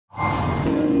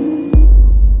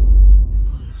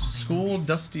old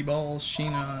dusty balls,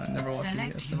 Sheena, never walked in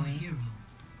yesterday.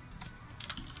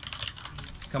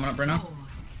 Coming up right now.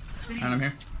 And I'm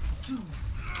here.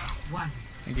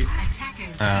 Thank you.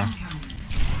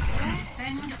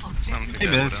 Hey,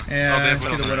 Biz. Yeah, I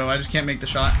see the Widow. I just can't make the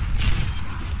shot.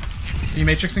 Are you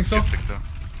matrixing still?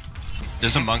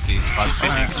 There's a monkey.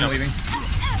 I'm leaving.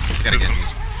 I gotta get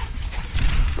these.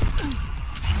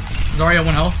 Zarya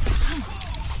 1 health.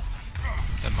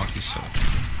 That monkey's so.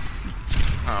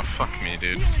 Oh, fuck me,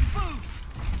 dude.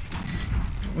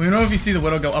 We don't know if you see the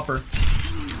Widow go upper.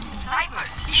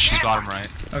 She's bottom right.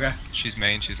 Okay. She's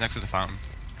main. She's next to the fountain.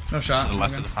 No shot. To the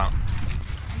left of the fountain.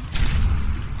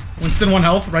 Winston 1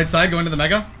 health. Right side going to the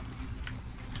Mega.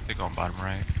 They're going bottom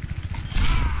right.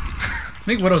 I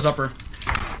think Widow's upper.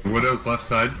 Widow's left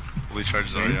side. Fully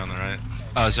charged Zarya on the right.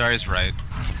 Zarya's right.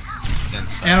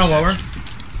 Inside. Anna lower.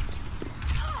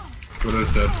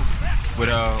 Widow's dead.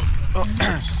 Widow. Oh,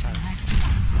 sorry.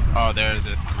 Oh, they're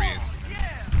the 3.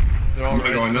 They're all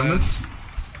right going on this?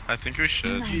 I think we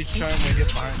should. He's trying to get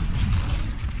behind.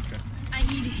 Okay. I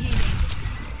need healing.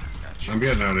 I'm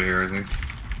getting out of here, I think.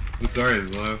 I'm sorry,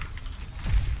 it's low.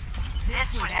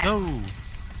 No.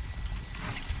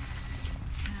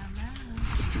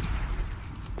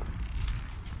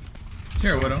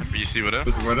 Here, Widow. You see Widow?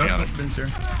 With the Widow? Got it. Vince here.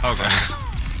 Oh, God.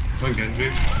 One Genji.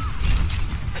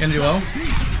 Genji low.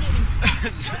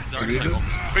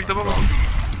 Zarya. Break the bubble.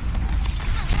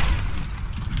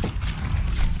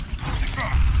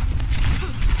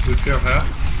 Lucio half.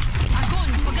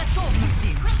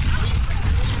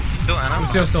 Kill Anna.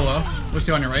 Lucio's still low.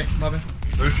 Lucio on your right, Bobby.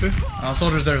 Where is she?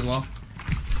 Soldier's there as well.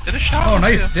 Hit a shot. Oh,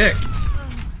 nice stick.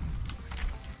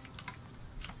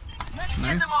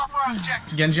 Nice.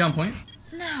 Genji on point.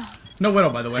 No Widow,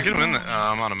 by the way. We can win that.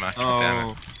 I'm on a mech. Damn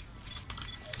Oh. it.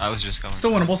 I was just going.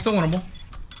 Still winnable, still winnable.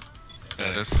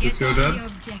 Yeah, it is. Lucio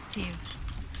dead.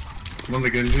 I'm on the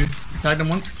Genji. Tagged him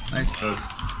once. Nice.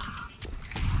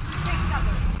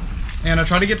 Anna,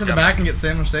 try to get to the back and get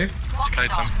Sam safe.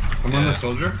 Kite him. I'm on the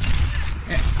soldier.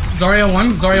 Zarya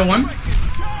 1, Zarya 1.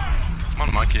 I'm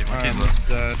on Monkey. Monkey's low.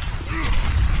 Dead.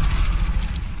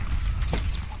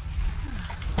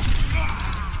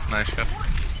 Nice, Kev.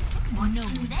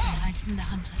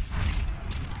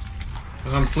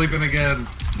 And I'm sleeping again.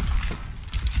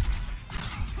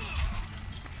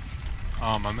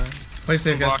 Oh, my man. Play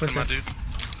safe, guys, play Blocking my safe. dude.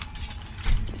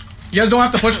 You guys don't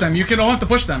have to push them. You don't have to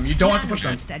push them. You don't have to push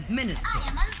them.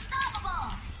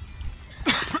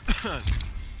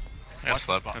 I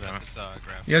slept. Spot Damn at it. this,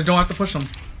 grab. You guys don't have to push them.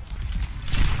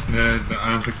 Yeah,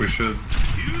 I don't think we should.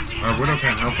 Our Widow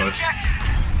can't help us.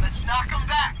 Let's knock him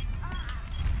back.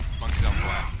 Monkey's on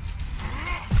flat.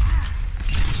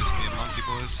 It's just me and monkey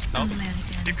boys. Help.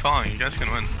 Keep calling. You guys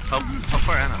can win. Help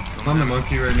for Anna. I'm on the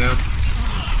monkey right now.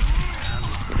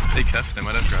 Hey, Kev. They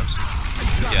might have grabs.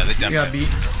 Yeah, they You got definitely. beat.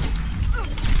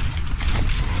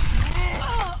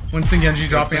 Winston Genji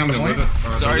dropping on the point.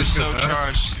 Zarya's so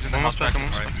charged. She's in the Almost house back,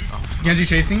 back almost. right. Genji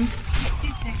chasing.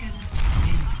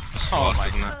 Oh my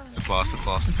Isn't god. it? It's lost. It's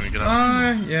lost. Can we get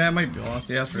out? Yeah, it might be lost.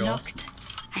 Yeah, it's pretty lost.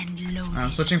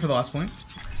 I'm switching for the last point.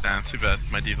 Damn, too bad.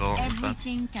 My devo was bad.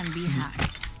 Everything can be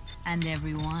hacked. And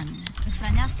everyone.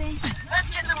 ¿Extrañaste? Let's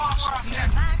get them all off here.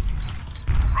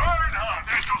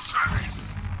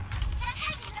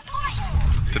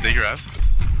 Did they grab?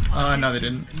 No, they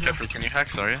didn't. Kephrii, can you hack?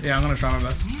 Sorry. Yeah, I'm gonna try my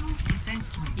best. Been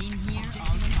here all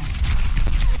along.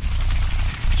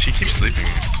 She keeps sleeping.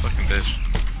 This fucking bitch.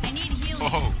 I need healing.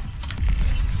 Whoa.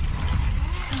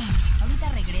 Ahorita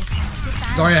regreso.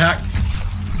 Zarya hack.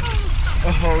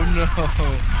 Oh no.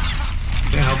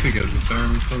 Can't help you guys with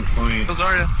them. It's so funny. Kill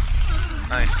Zarya.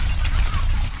 Nice.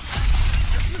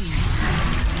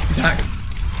 He's hacked.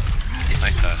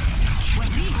 Nice hat.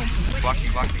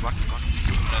 Blocking.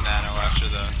 And nano after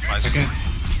the Pfizer. Okay.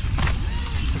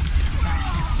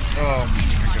 Oh my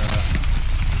god.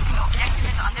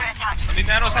 I need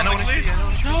nanos, please.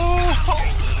 No.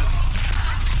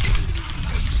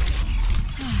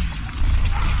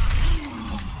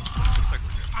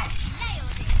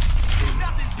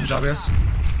 Good job, guys.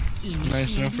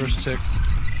 Nice, no first tick.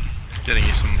 Getting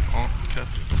you some ult, Kev.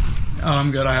 Oh,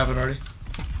 I'm good. I have it already.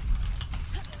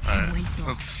 Alright.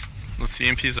 Let's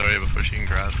EMP Zarya before she can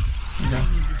grab. Okay.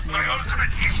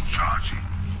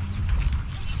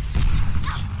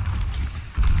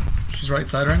 She's right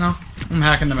side right now. I'm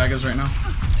hacking the megas right now.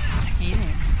 Hey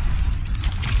there.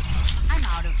 I'm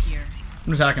out of here.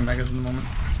 I'm just hacking megas in the moment.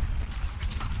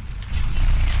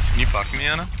 Can you fuck me,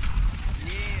 Anna?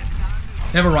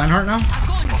 They have a Reinhardt now?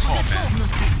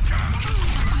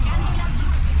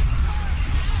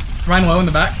 Ryan low in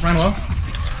the back. Ryan low.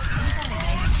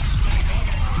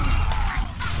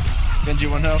 Genji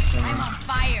 1 health. I'm on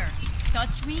fire.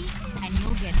 Touch me and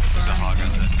you'll get There's a hog,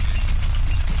 burned. that's it.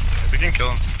 We can kill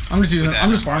him. I'm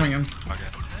just farming him. Okay.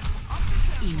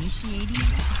 Initiating.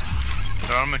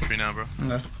 They're on McCree now, bro.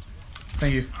 Okay.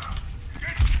 Thank you.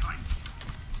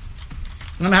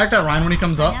 I'm gonna hack that Rhine when he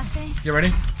comes up. Get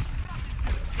ready.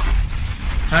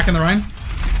 Hacking the Rhine.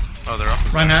 Oh, they're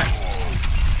up. Rhine hack.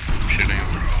 I'm shooting him.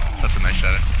 That's a nice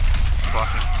shadow.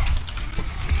 Blocking.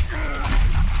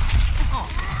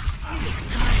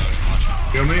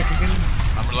 Kill me if you can.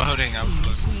 I'm reloading.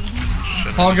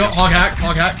 Shit. Hog hack.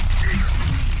 Hog hack.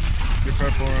 You're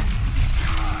purple.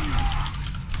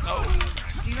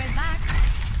 Be right back.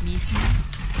 Miss me.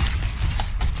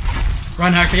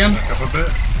 Rhine hacked again. Back up a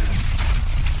bit.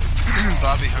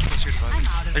 Bobby, how close are you to Bobby? I'm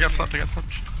out of I got here. slapped, I got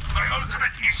slapped.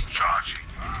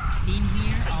 Been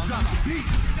here all along.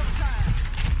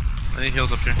 I need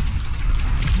heals up here.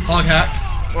 Hog hack.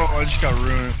 Oh, I just got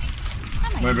ruined.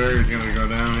 My barrier's gonna go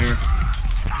down here.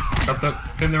 Got that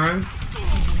pin the ring?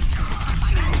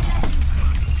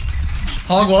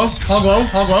 Hog low. Hog low.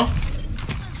 Hog low.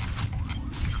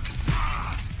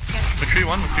 McCree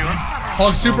 1, McCree 1.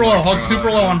 Hog super low. Hog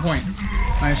super low on point.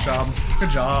 Nice job. Good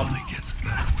job.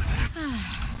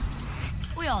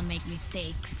 We all make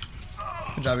mistakes.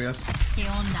 Good job, you guys. Que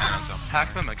onda?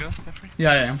 Hack the Mega, Kephrii.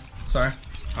 Yeah, I am. Sorry.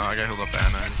 Oh, I got healed up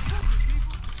Anna.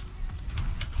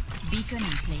 Beacon in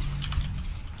place.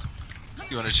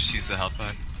 You wanna just use the health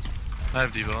pack? I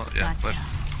have D-Ball, yeah. Gotcha.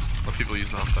 Let people use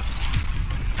the health pack.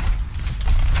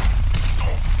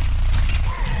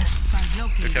 Yo,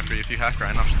 Kephrii, if you hack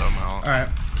Ryan, I'll just throw my ult. Alright.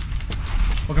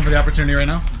 Looking for the opportunity right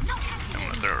now. I'm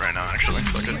gonna throw it right now, actually.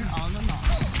 Fuck it. All along.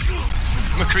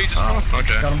 McCree just Oh,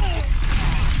 okay. Got him.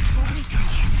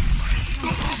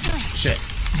 Shit.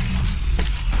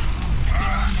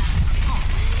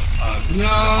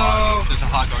 No! There's a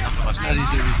hog going up the left side. He's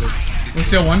good. Let's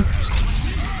steal one.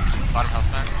 Bottom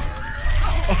health pack.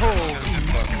 Oh,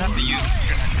 You have to use.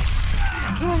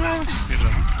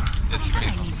 It's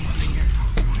pretty close.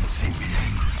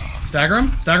 Stagger him.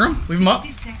 Stagger him. Leave him up.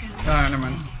 Alright, never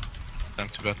mind. Damn,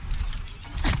 too bad.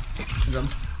 Good job.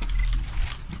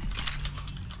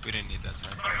 We didn't need that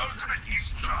time.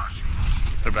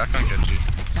 They're back on Genji.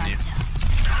 It's me. Gotcha.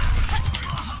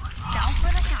 Down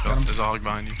for the count. Oh, there's a hog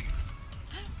behind you.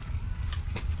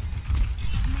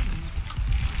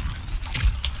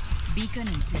 Beacon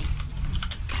in place.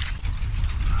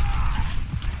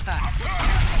 What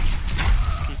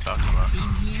are you talking about?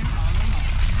 Been here all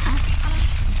along.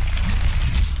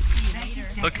 See you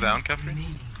later. Look down, Kephrii.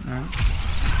 Alright.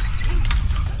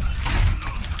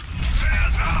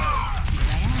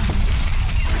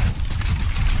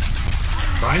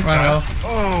 Ryan's Right back. now.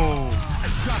 oh,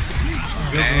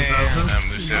 Build 1000. Damn,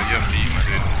 Lucio, you have beat, my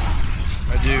dude.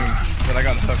 I do, but I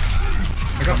got hooked.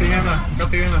 I got the Anna. Got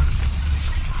the Anna.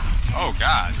 Oh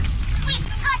god.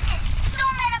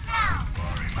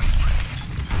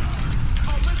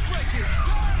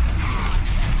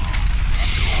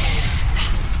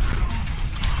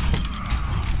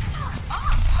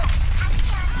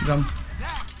 Jump.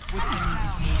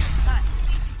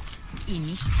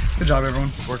 Initiate. Good job,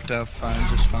 everyone. Worked out fine,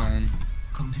 just fine.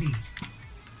 Complete.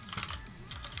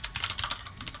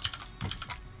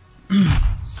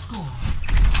 Score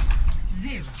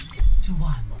 0-1.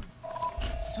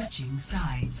 Switching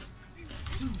sides.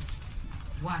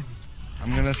 2-1.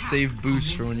 I'm gonna save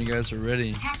boost for when you guys are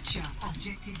ready. Capture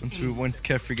objective Once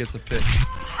Kephrii gets a pick.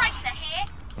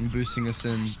 I'm boosting us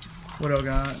in. Widow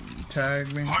got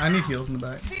tagged me. I need heals in the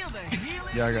back.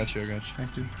 Yeah, I got you.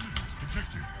 Thanks, dude.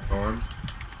 Forward.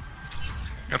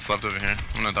 Got slapped over here.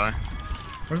 I'm gonna die.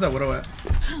 Where's that Widow at?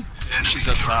 Yeah, she's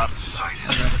up top.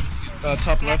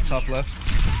 Top left.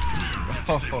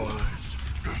 Oh,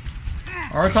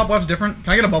 Our top left's different.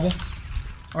 Can I get a bubble?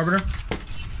 Arbiter? Can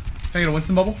I get a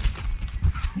Winston bubble?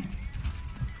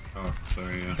 Oh,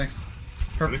 sorry, yeah. Thanks.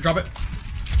 Drop it.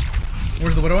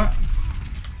 Where's the Widow at?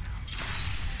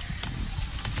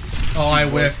 Oh, I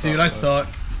whiffed, dude. I suck.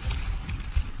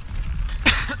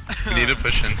 We need to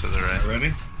push into the right.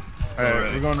 Ready? alright,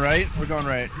 Alright. we're going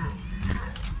right.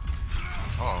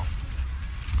 Oh.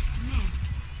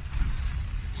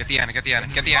 Get the Anna,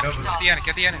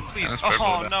 please. That's purple,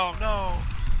 Oh though. no.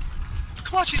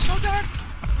 Come on, she's so dead.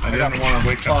 I didn't want to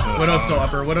wake up. Fuck, Widow's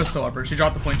still upper. She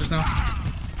dropped the point just now.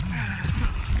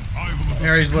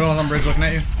 Ares, Widow's on bridge looking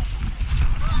at you.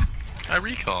 I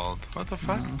recalled. What the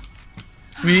fuck?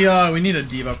 We need a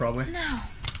Diva probably. No.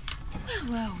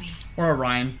 Where were we? Or a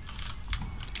Ryan.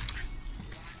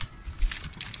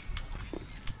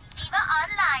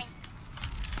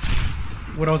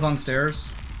 Widow's on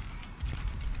stairs.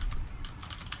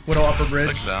 Widow upper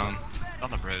bridge. Click down. On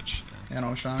the bridge. Yeah, I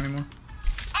don't shot anymore.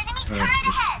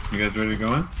 You guys ready to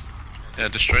go in? Yeah,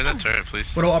 destroy that turret,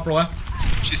 please. Widow upper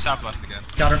left. She's top left again.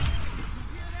 Got her.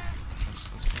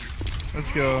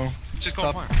 Let's go. Just go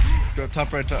Top. point. Go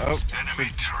top right to. Oh.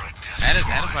 Anna's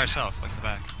by herself, like the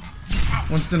back.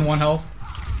 Winston 1 health.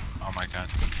 Oh my god.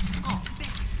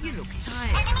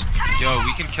 Yo,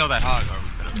 we can kill that hog. Or we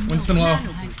could've. Winston low.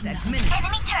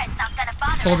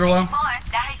 Soldier low.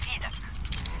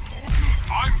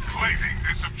 I'm claiming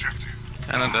this objective.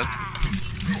 And I'm dead.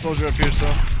 Soldier up here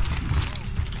still.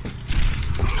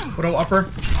 Widow upper.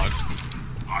 I'm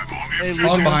on the Hey, objective. leave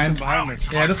Hog your behind. behind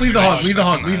us. Yeah, just leave the hog. Leave the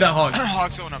hog. Leave that hog.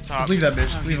 Hog's going up top. Just leave that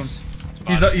bitch. Leave him.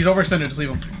 He's He's overextended. Just leave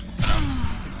him.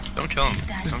 Don't kill him.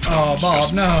 Don't kill Oh, him.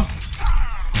 Bob, no.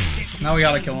 Now we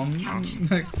gotta kill him.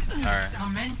 Alright.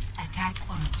 Commence attack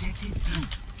on objective B.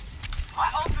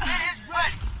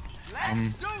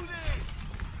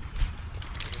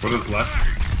 What is left?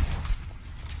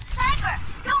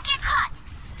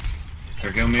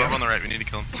 They're killing me Bob up. on the right, we need to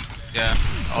kill him. Yeah.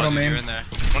 Oh, dude, main. you're in there.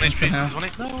 1 Winston HP. half. 1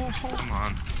 HP. No, come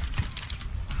on.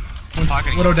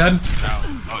 Pocketing. Widow dead. Out.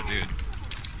 Oh, dude.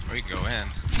 Or you can go in.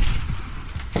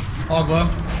 Hog low.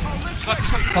 He's left,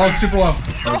 he's left. Hog super low.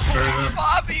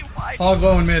 Bobby, why? Hog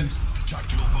low and mid.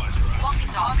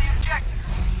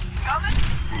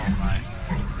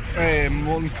 Hey,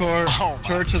 molten core. Oh my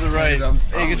Turret to the right. God.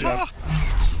 Hey, good job.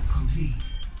 Complete.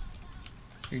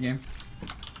 Good game.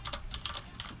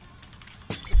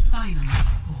 Final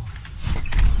score.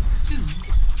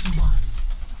 2-1.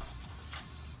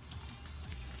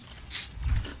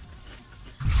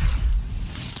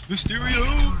 Mysterio.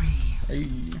 Hey.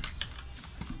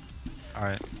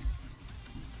 Alright.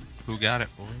 Who got it,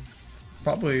 boys?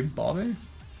 Probably Bobby.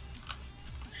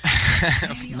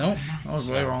 Nope. I was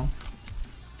way wrong.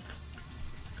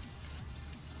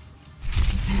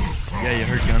 Yeah, you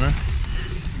heard Gunna.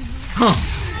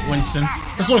 Huh. Winston.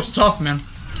 This looks tough, man.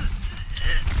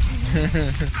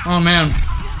 Oh, man.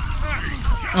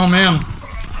 Oh, man.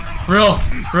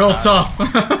 Real tough.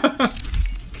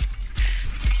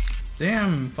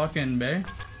 Damn, fucking Bay.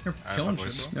 You're killing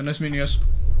boys. shit, bro. Yeah, nice meeting you guys.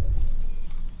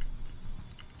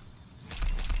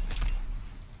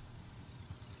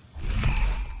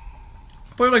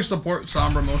 Probably like support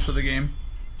Sombra most of the game.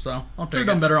 So, I'll take it.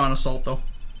 Done better on Assault, though.